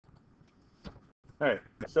All right,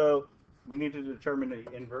 so we need to determine the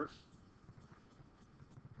inverse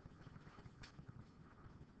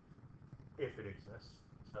if it exists.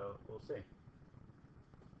 So we'll see.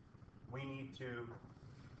 We need to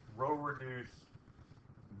row reduce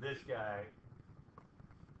this guy,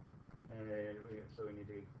 and so we need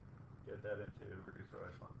to get that into reduce row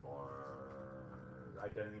echelon form.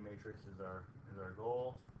 Identity matrix is our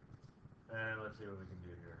goal, and let's see what we can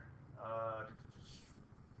do here. I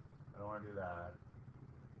don't want to do that.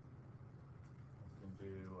 We can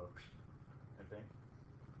do, I think,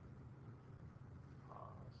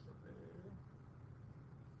 possibly.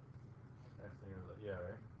 I think, yeah,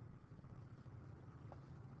 right.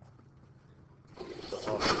 So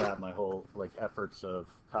off the bat, my whole like efforts of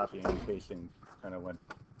copying and pasting kind of went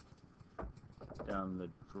down the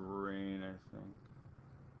drain, I think.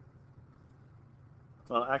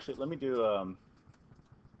 Well, actually, let me do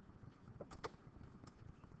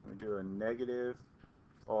a negative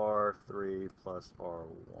R3 plus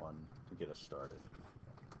R1 to get us started.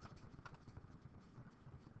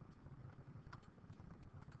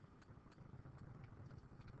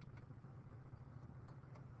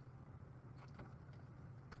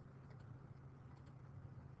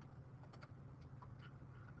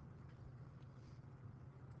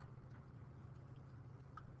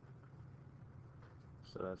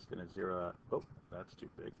 So that's going to zero out. Oh, that's too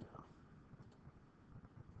big now.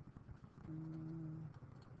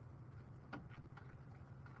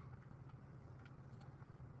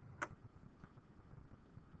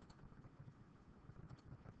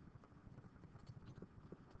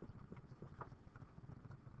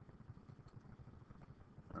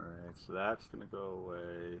 Alright, so that's going to go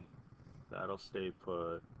away. That'll stay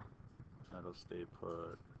put. That'll stay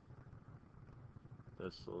put.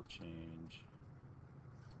 This will change.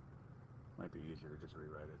 Might be easier to just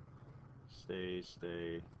rewrite it. Stay,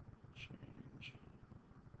 stay, change.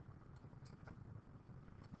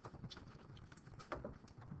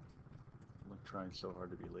 I'm trying so hard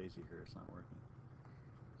to be lazy here, it's not working.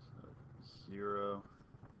 So 0,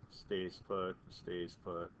 stays put, -1, stays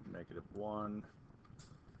put, -1,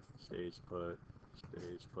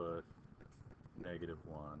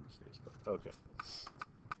 stays put. Okay.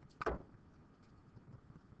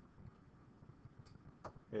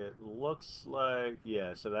 It looks like,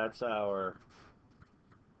 yeah, so that's our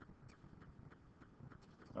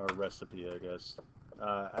recipe, I guess.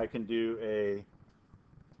 I can do a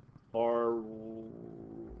R,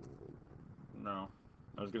 no,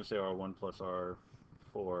 I was going to say R1 plus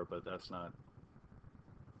R4, but that's not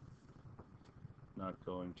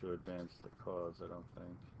going to advance the cause, I don't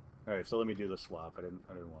think. All right, so let me do the swap. I didn't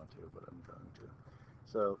want to, but I'm going to.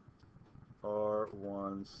 So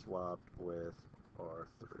R1 swapped with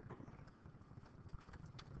R3.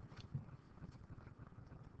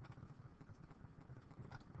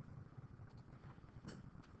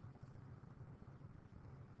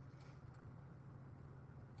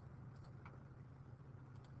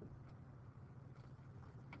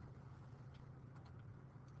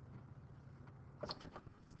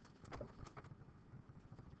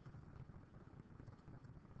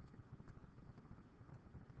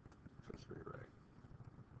 Just rewrite.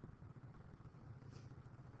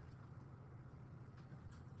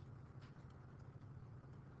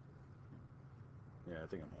 Yeah, I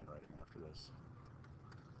think I'm handwriting after this.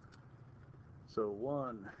 So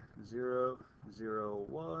 1, 0, 0,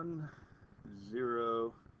 1,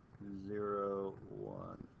 0, 0,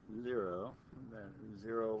 1, 0, then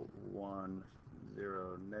 0, 1,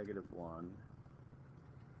 0, -1,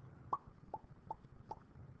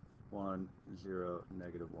 1, 0,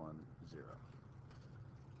 -1, 0.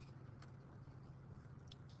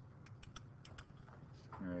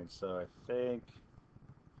 Alright, so I think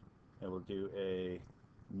it will do a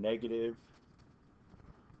negative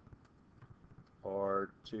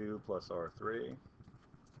R2 plus R3.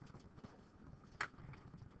 Can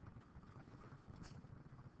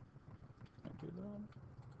I do that?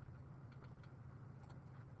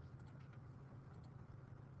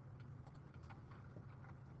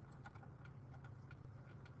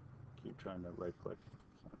 Keep trying to right click.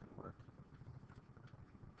 It's not going to work.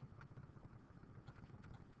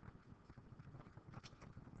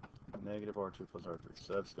 Negative R2 plus R3.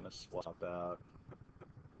 So that's going to swap out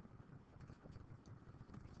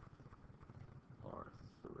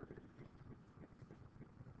R3.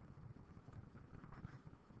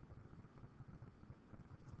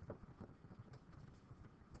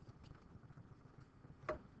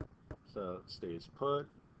 So it stays put,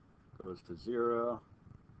 goes to 0,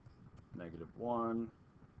 -1,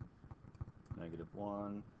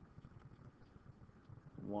 -1,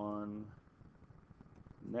 1,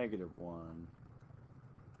 -1,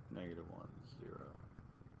 negative 1, 0.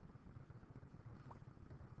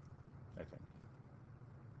 I think.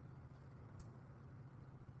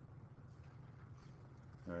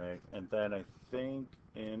 All right, and then I think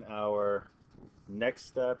in our next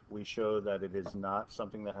step we show that it is not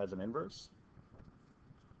something that has an inverse,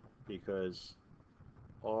 because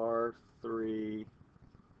R3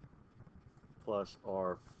 plus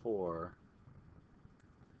R4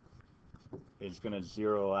 is going to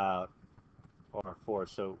zero out R4,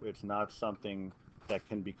 so it's not something that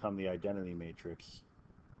can become the identity matrix.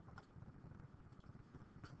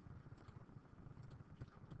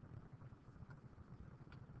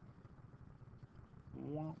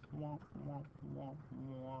 That's not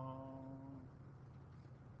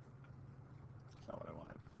what I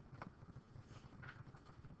wanted.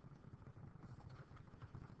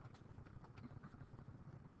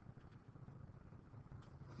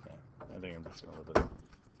 Okay, I think I'm just going to leave it.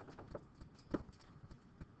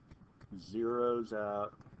 Zeros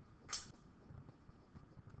out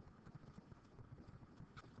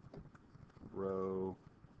row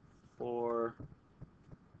 4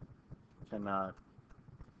 cannot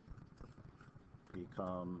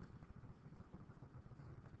become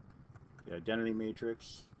the identity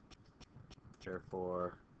matrix.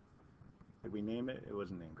 Therefore, did we name it? It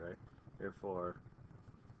wasn't named, right? Therefore,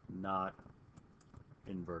 not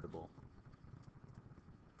invertible.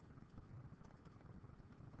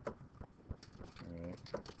 All right.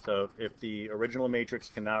 So if the original matrix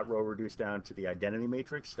cannot row reduce down to the identity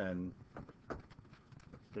matrix, then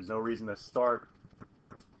there's no reason to start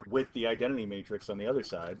with the identity matrix on the other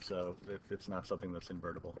side, so if it's not something that's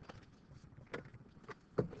invertible.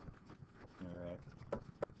 All right.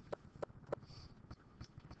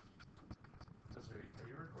 Are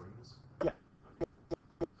you recording this? Yeah.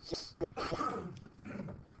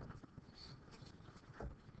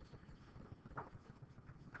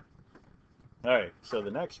 All right, so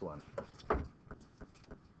the next one.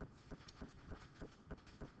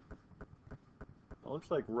 It looks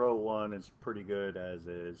like row 1 is pretty good as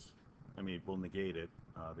is. I mean, we'll negate it,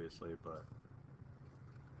 obviously, but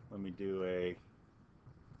let me do a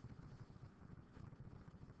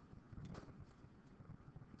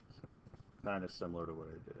kind of similar to what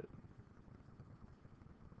I did.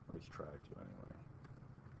 At least try to anyway.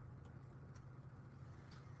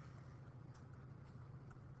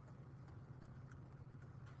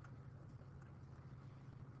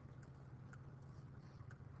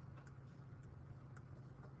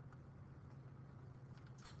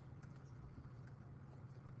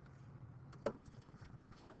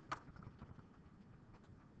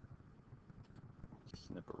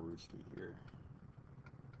 Snip a rooster here.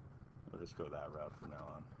 I'll just go that route from now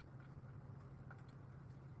on.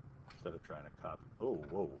 Instead of trying to copy. Oh,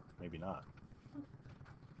 whoa, maybe not.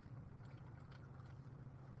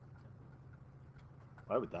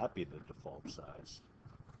 Why would that be the default size?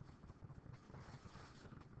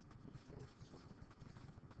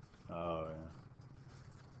 Oh,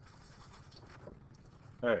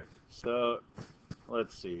 yeah. Alright, so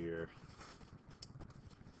let's see here.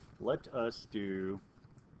 Let us do,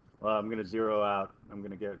 well, I'm going to zero out, I'm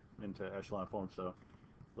going to get into echelon form, so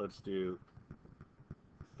let's do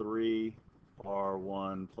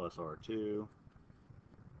 3R1 plus R2,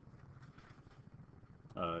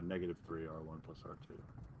 negative 3R1 plus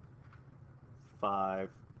R2,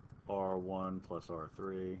 5R1 plus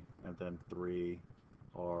R3, and then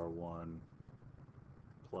 3R1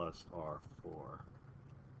 plus R4.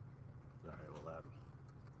 Alright, well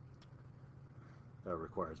that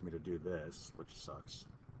requires me to do this, which sucks.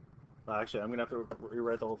 Actually, I'm going to have to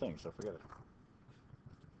rewrite the whole thing, so forget it.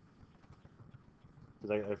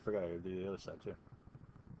 Because I forgot I had to do the other side too.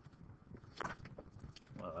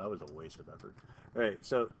 Well, that was a waste of effort. Alright,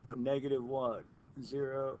 so negative 1,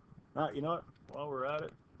 0. You know what? While we're at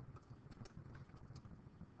it,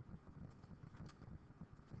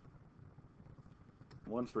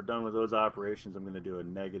 once we're done with those operations, I'm going to do a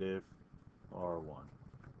negative R1.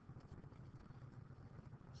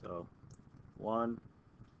 So 1,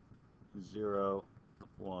 0,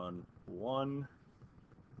 1, 1,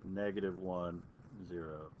 negative 1,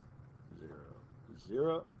 0, 0,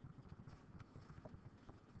 0.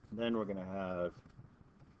 Then we're going to have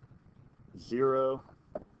 0,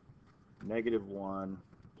 negative 1,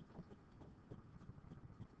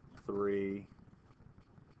 3,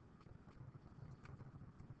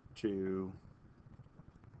 2,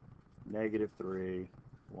 negative 3,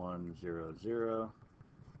 1, 0, 0,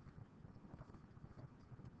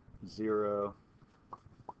 0,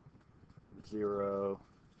 0,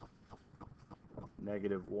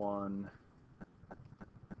 negative 1, so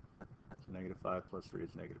negative 5 plus 3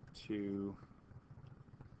 is negative 2,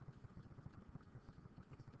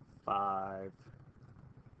 5,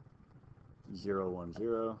 0, 1,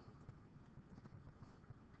 0,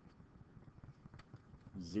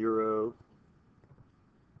 0,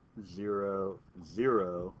 0,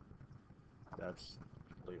 0. That's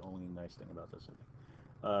the only nice thing about this.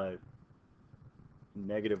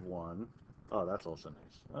 -1. Oh, that's also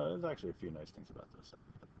nice. There's actually a few nice things about this.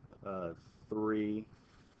 3,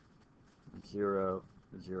 0,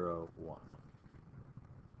 0, 1.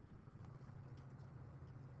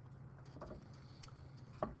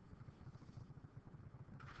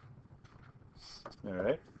 All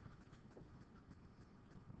right.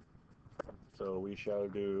 So we shall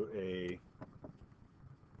do a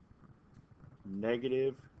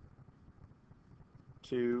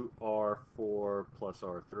 -2 R4 plus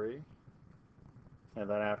R3. And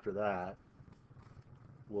then after that,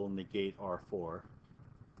 we'll negate R4.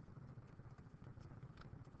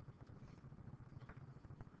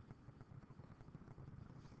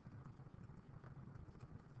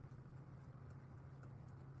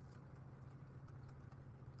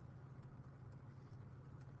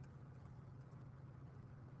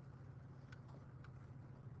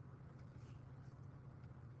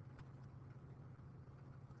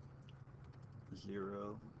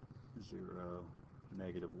 Zero, 0,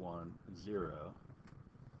 -1, 0.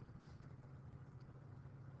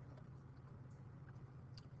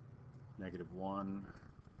 -1,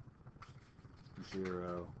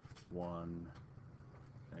 0, 1,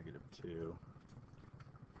 -2.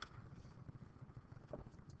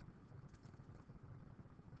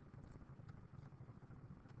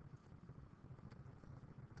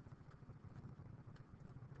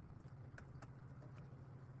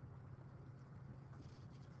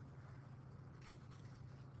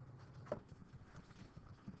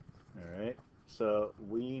 All right, so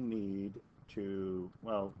we need to,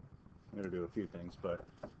 well, I'm going to do a few things, but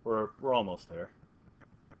we're almost there.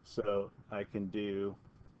 So I can do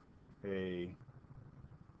a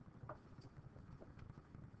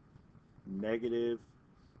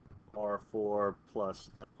 -R4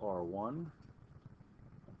 plus R1,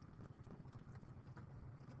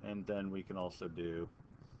 and then we can also do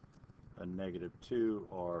a -2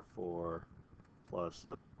 R4 plus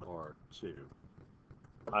R2.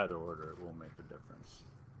 Either order will make a difference.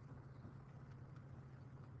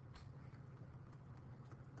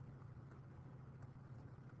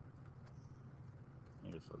 I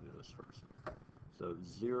guess I'll do this first. So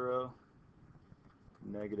 0,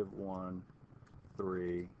 -1,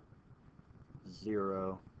 3,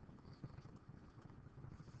 0,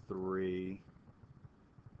 3,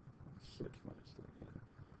 6 minus 3,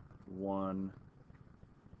 1,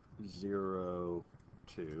 0,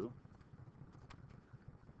 2.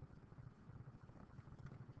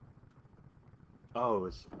 Oh,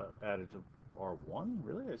 it's added to R1?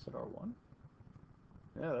 Really? I said R1?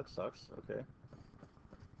 Yeah, that sucks. Okay.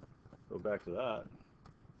 Go back to that.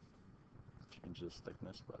 Change this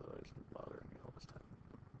thickness, by the way. It's been bothering me all this time.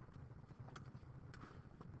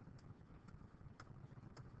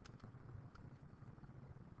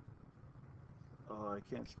 Oh, I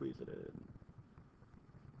can't squeeze it in.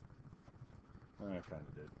 I kind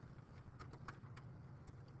of did.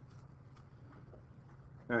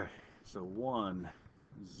 Alright, so 1,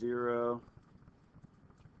 0,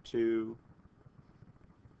 2,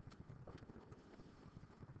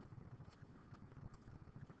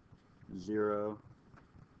 0,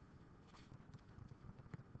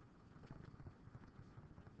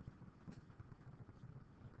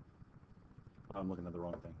 I'm looking at the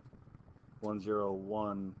wrong thing. 1, 0,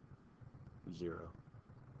 1, 0.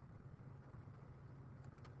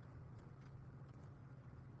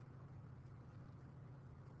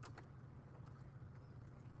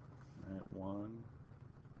 Alright, 1,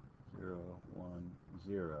 0, 1,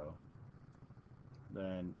 0.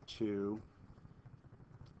 Then 2,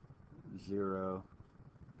 0,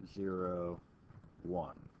 0,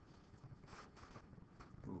 1.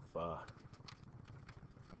 Oofa.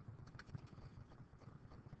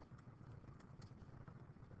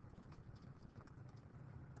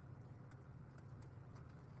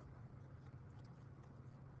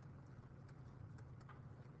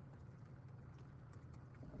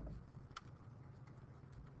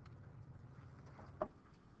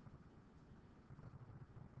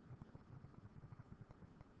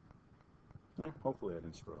 Hopefully I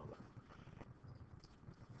didn't screw all that.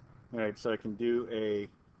 Alright, so I can do a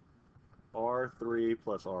R3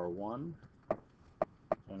 plus R1,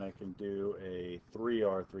 and I can do a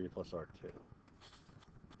 3R3 plus R2.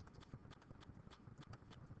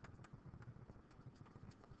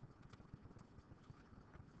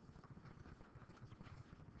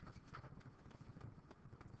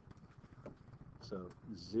 So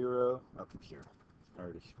 0, up here,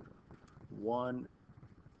 already screwed up. 1,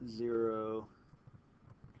 0,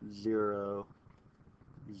 0,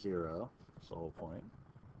 0. That's the whole point.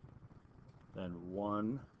 Then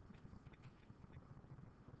 1,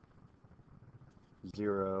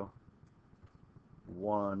 0,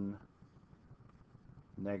 1,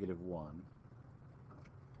 negative 1.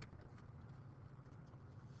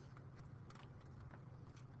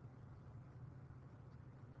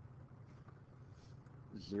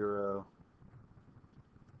 Zero,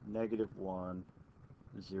 negative 1,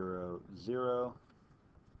 0, 0,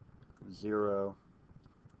 0,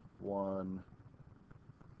 1,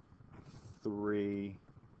 3,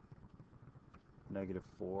 negative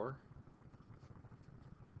 4.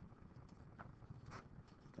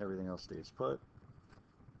 Everything else stays put.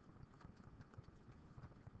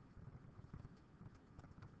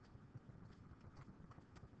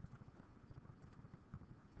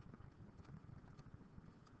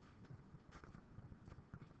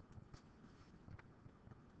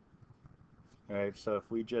 All right, so if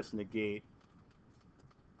we just negate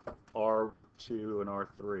R2 and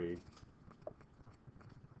R3,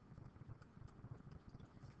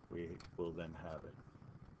 we will then have it.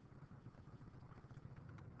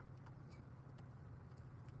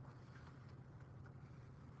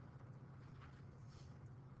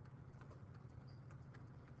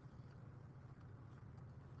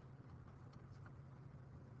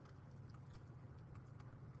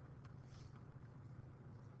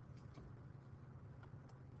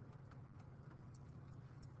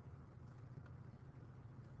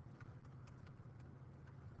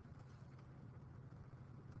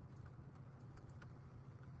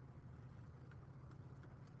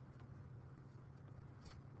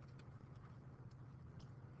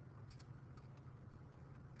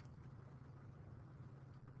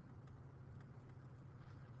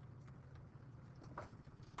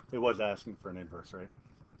 It was asking for an inverse, right?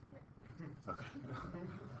 Okay.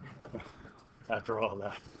 After all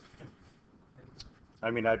that.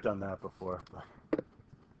 I mean, I've done that before. But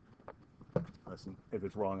listen, if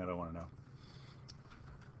it's wrong, I don't want to know.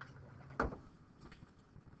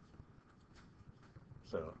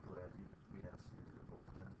 So,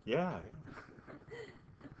 yeah.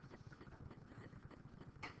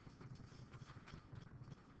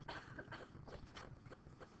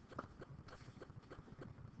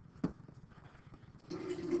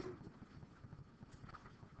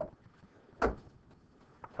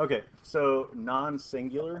 Okay, so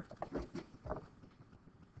non-singular.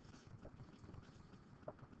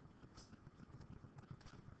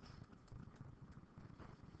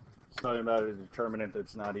 It's talking about a determinant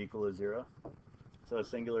that's not equal to 0. So a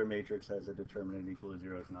singular matrix has a determinant equal to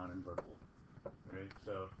 0. It's non-invertible. Right?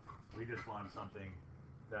 So we just want something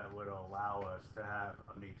that would allow us to have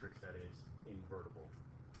a matrix that is invertible.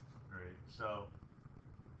 Right? So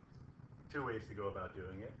two ways to go about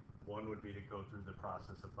doing it. One would be to go through the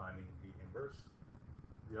process of finding the inverse.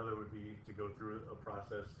 The other would be to go through a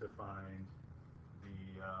process to find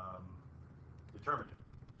the determinant.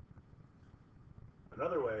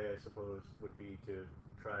 Another way, I suppose, would be to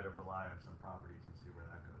try to rely on some properties and see where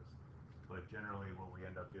that goes. But generally, what we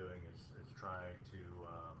end up doing is try to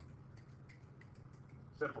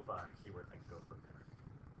simplify and see where things go from there.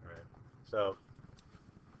 All right. So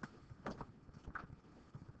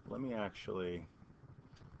let me actually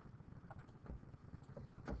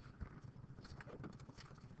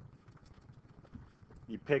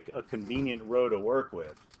you pick a convenient row to work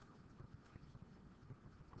with,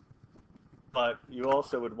 but you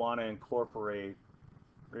also would want to incorporate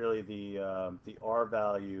really the R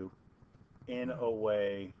value in a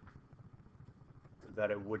way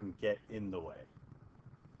that it wouldn't get in the way.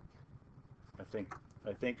 I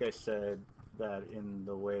think I said that in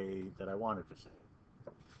the way that I wanted to say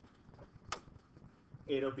it.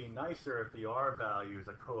 It'll be nicer if the R value is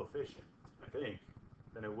a coefficient, I think,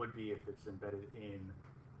 than it would be if it's embedded in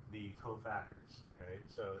the cofactors, right?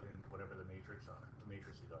 So in whatever the matrices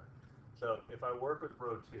are. So if I work with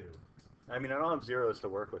row 2, I mean, I don't have zeros to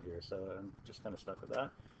work with here, so I'm just kind of stuck with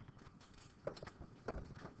that.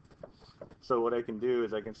 So what I can do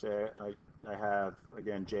is I can say I have,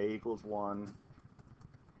 again, j equals 1.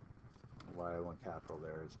 Why I went capital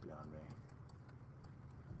there is beyond me.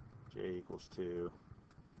 J equals 2.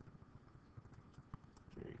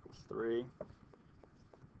 J equals 3.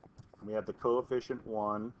 We have the coefficient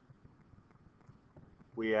 1.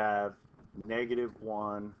 We have negative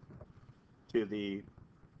 1 to the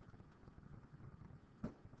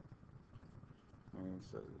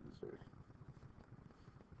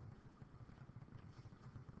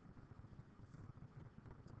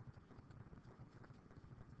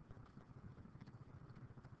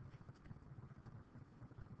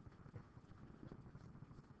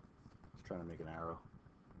trying to make an arrow.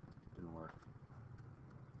 Didn't work.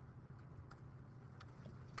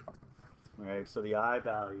 All right, so the I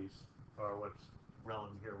values are what's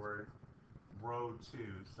relevant here. We're row 2,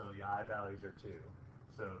 so the I values are 2.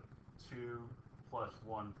 So 2 plus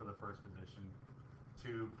 1 for the first position,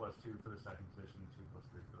 2 plus 2 for the second position, 2 plus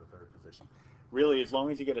 3 for the third position. Really, as long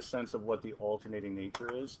as you get a sense of what the alternating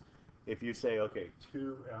nature is, if you say, okay,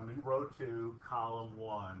 I'm in row 2, column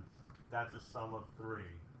 1, that's a sum of 3.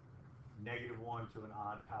 Negative 1 to an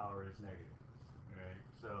odd power is negative. Right?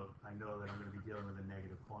 So I know that I'm going to be dealing with a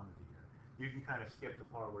negative quantity here. You can kind of skip the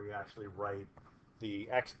part where you actually write the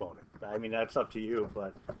exponent. I mean, that's up to you,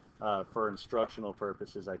 but for instructional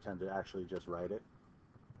purposes, I tend to actually just write it.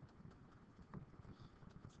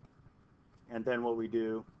 And then what we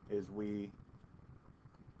do is we,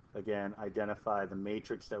 again, identify the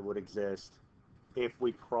matrix that would exist if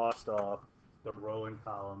we crossed off the row and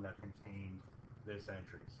column that contained this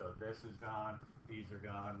entry. So this is gone, these are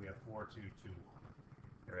gone, we have 4, 2, 2,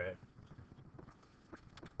 1. All right?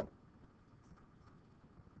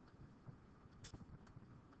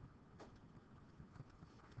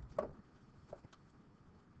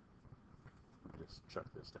 Just chuck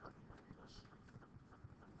this down here.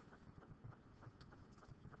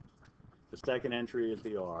 The second entry is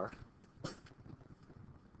the R.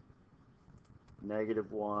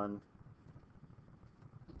 Negative 1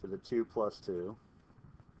 to the 2 plus 2.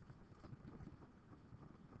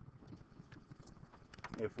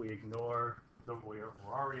 If we ignore we're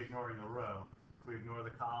already ignoring the row. If we ignore the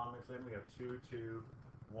column it's in, we have 2, 2,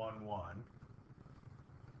 1, 1.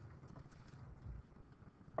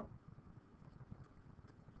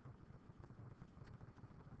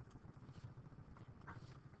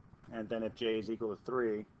 And then if j is equal to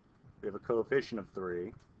 3, we have a coefficient of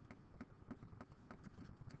 3.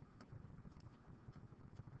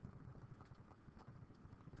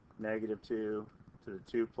 Negative 2 to the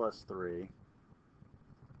 2 plus 3.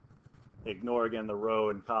 Ignore again the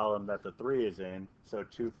row and column that the 3 is in, so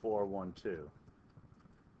 2, 4, 1, 2.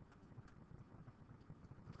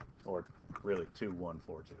 Or really 2, 1,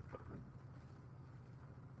 4, 2.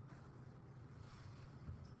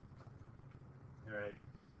 All right.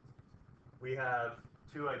 We have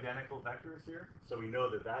two identical vectors here, so we know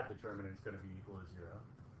that that determinant is going to be equal to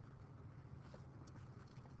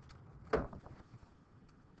 0.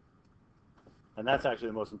 And that's actually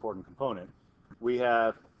the most important component. We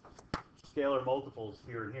have scalar multiples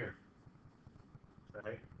here and here,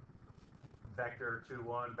 right? Vector 2,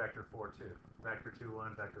 1, vector 4, 2. Vector 2,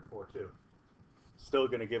 1, vector 4, 2. Still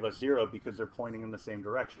going to give us 0 because they're pointing in the same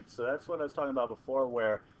direction. So that's what I was talking about before,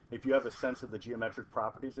 where if you have a sense of the geometric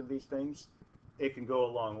properties of these things, it can go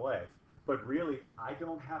a long way. But really, I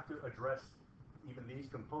don't have to address even these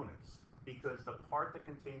components because the part that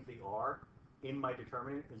contains the R in my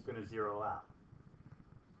determinant is going to 0 out.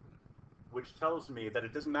 Which tells me that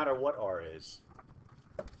it doesn't matter what R is.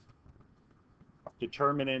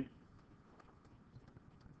 Determinant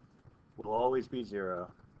will always be 0.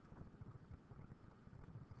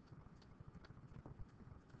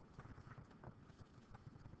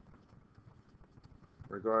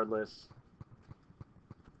 Regardless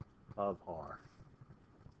of R.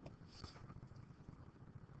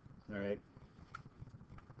 All right.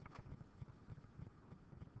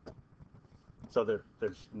 So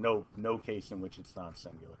there's no case in which it's not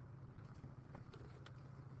singular.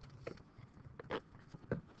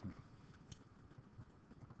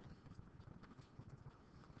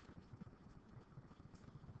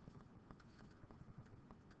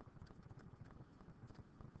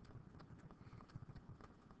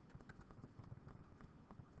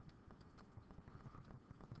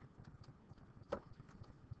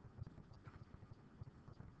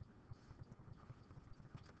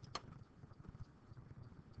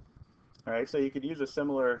 All right, so you could use a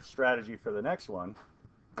similar strategy for the next one.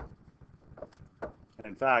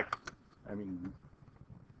 In fact, I mean,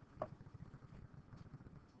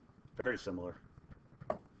 very similar.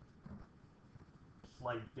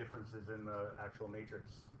 Slight differences in the actual matrix,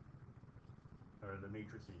 or the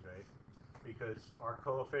matrices, right? Because our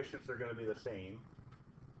coefficients are going to be the same,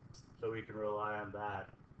 so we can rely on that.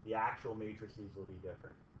 The actual matrices will be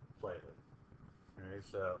different, slightly. All right,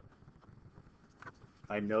 so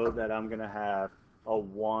I know that I'm going to have a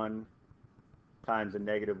 1 times a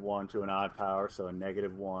negative 1 to an odd power, so a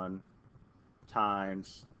negative 1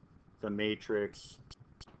 times the matrix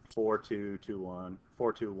 4, 2, 2, 1,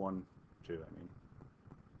 4, 2, 1, 2, I mean.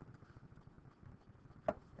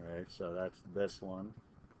 All right, so that's this one.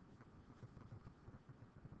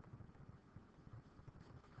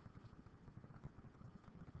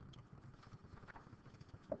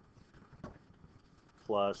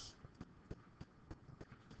 Plus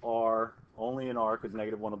R, only in R, because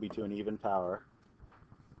 -1 will be to an even power.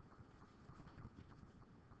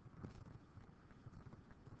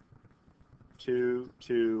 Two,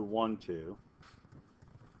 two, 1, 2.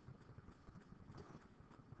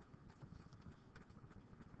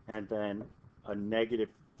 And then a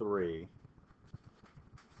 -3.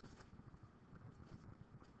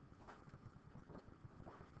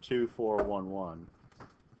 Two, 4, 1, 1.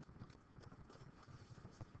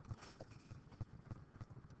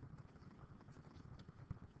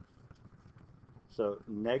 So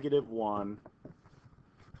 -1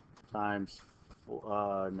 times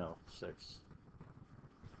 6.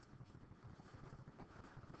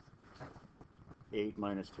 8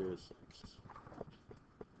 minus 2 is 6.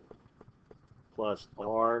 Plus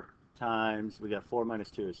R times, we got 4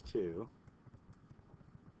 minus 2 is 2.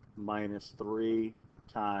 Minus 3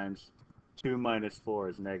 times 2 minus 4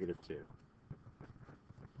 is -2.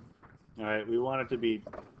 All right, we want it to be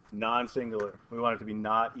non-singular. We want it to be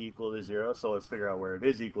not equal to 0, so let's figure out where it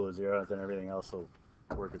is equal to 0, and then everything else will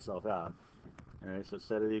work itself out. All right, so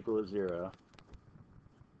set it equal to 0.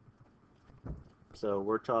 So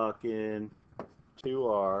we're talking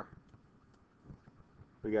 2R.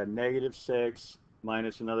 We got -6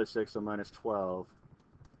 minus another 6, so minus 12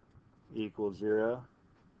 equals 0.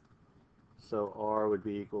 So R would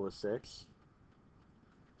be equal to 6.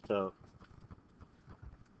 So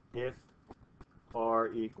if R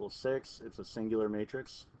equals 6, it's a singular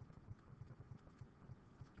matrix.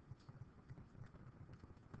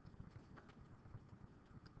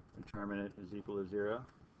 Determinant is equal to 0.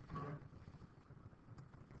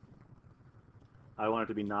 I want it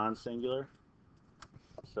to be non-singular.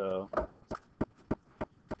 So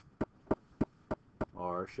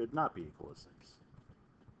R should not be equal to 6.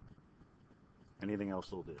 Anything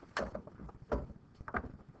else will do.